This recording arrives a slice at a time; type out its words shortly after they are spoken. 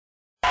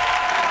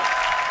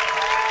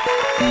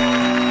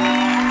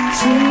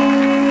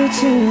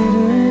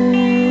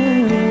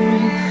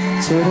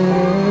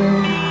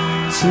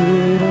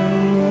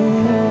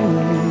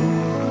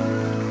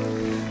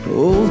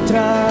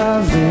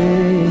Outra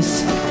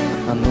vez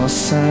a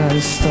nossa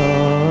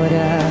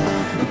história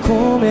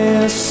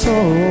começou,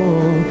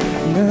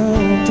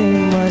 não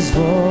tem mais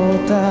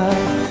volta.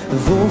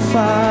 Vou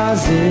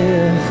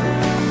fazer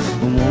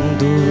o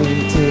mundo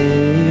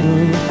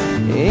inteiro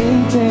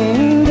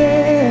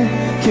entender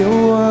que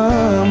eu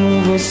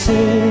amo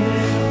você.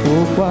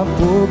 Pouco a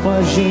pouco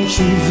a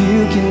gente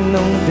viu que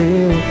não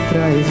deu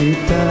pra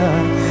evitar.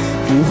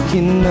 Por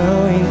que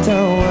não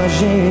então a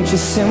gente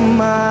se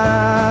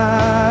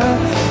amar?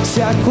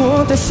 Se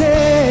aconteceu,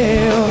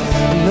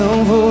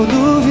 não vou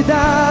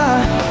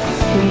duvidar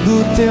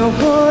do teu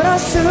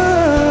coração,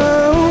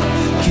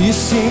 que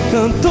se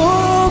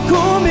encantou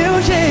com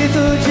meu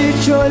jeito de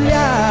te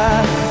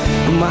olhar.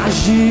 Mais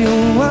de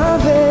uma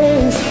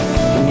vez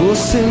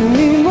você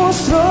me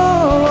mostrou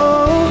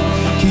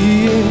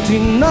que entre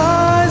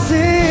nós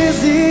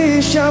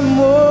existe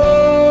amor.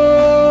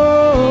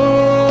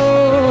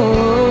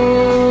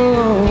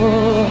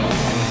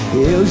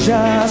 Eu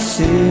já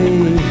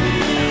sei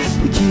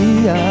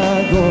que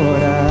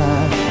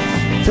agora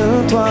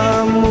tanto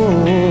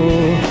amor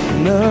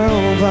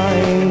não vai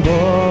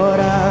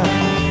embora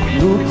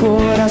do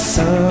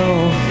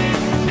coração.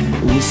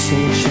 O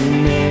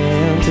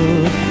sentimento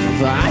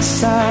vai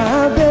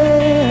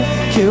saber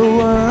que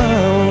eu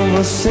amo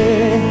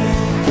você.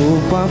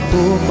 Pouco a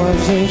pouco a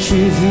gente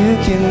viu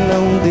que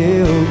não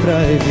deu pra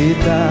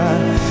evitar.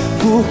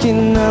 Por que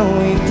não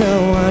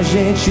então a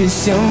gente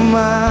se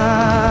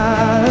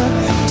amar?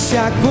 Se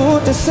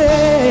aconteceu,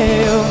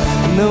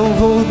 não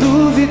vou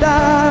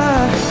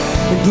duvidar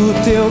do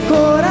teu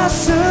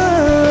coração,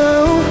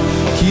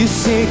 que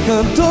se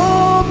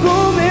encantou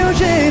com meu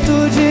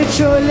jeito de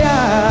te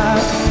olhar.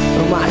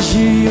 Mais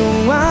de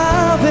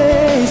uma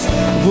vez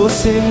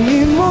você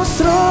me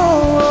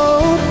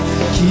mostrou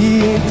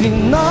que entre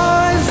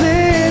nós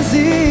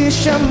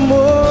existe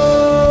amor.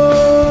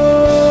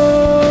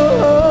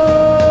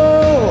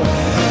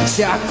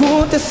 Se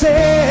aconteceu,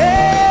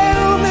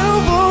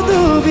 não vou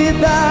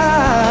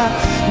duvidar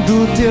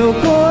do teu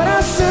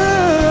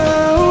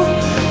coração,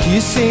 que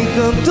se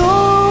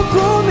encantou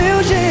com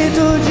meu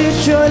jeito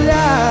de te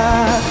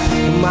olhar.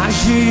 Mais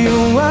de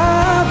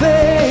uma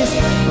vez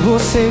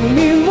você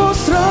me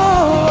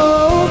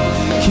mostrou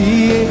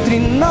que entre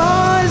nós